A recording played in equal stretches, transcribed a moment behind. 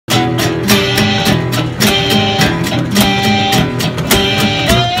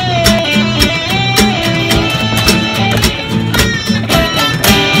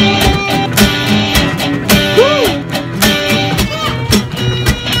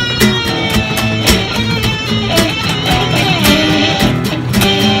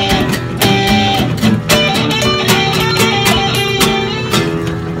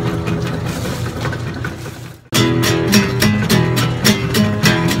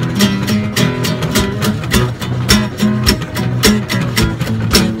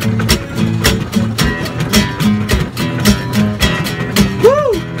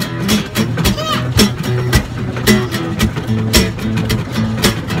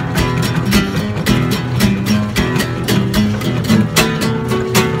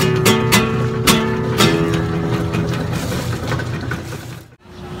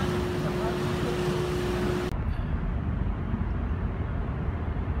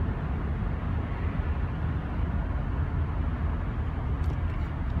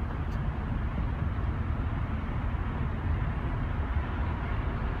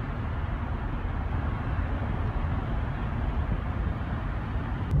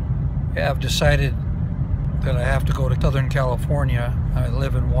I've decided that I have to go to Southern California. I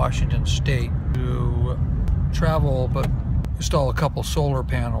live in Washington State to travel, but install a couple solar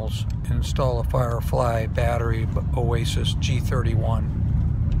panels, install a Firefly battery Oasis G31.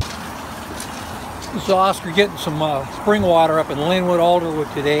 This is Oscar getting some spring water up in Linwood,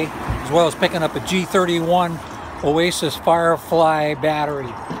 Alderwood today, as well as picking up a G31 Oasis Firefly battery.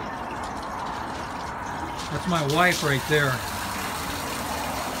 That's my wife right there.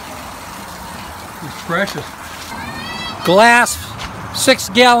 She's precious. Glass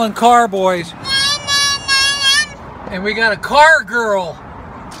 6-gallon car, boys. And we got a car girl.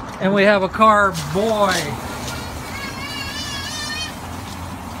 And we have a car boy.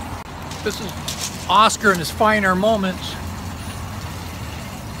 This is Oscar in his finer moments.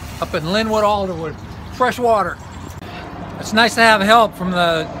 Up in Linwood, Alderwood. Fresh water. It's nice to have help from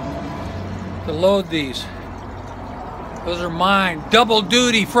to load these. Those are mine. Double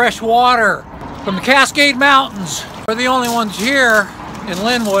duty fresh water from the Cascade Mountains. We're the only ones here in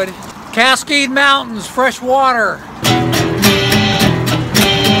Linwood. Cascade Mountains, fresh water.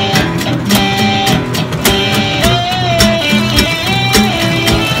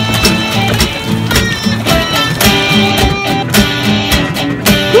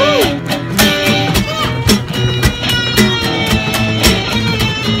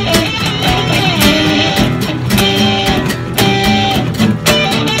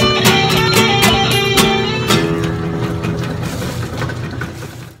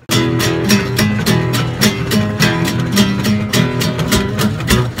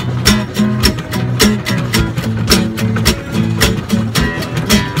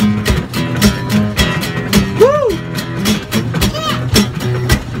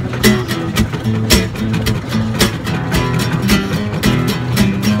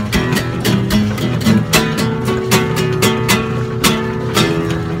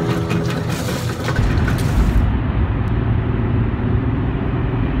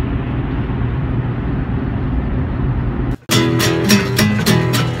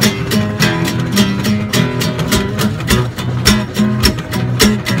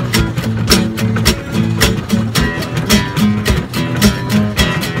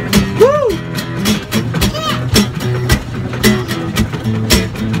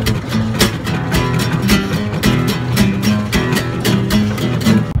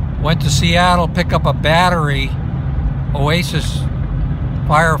 Went to Seattle, pick up a battery, Oasis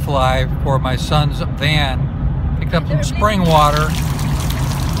Firefly for my son's van. Picked up some spring water.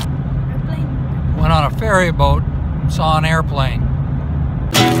 Went on a ferry boat and saw an airplane.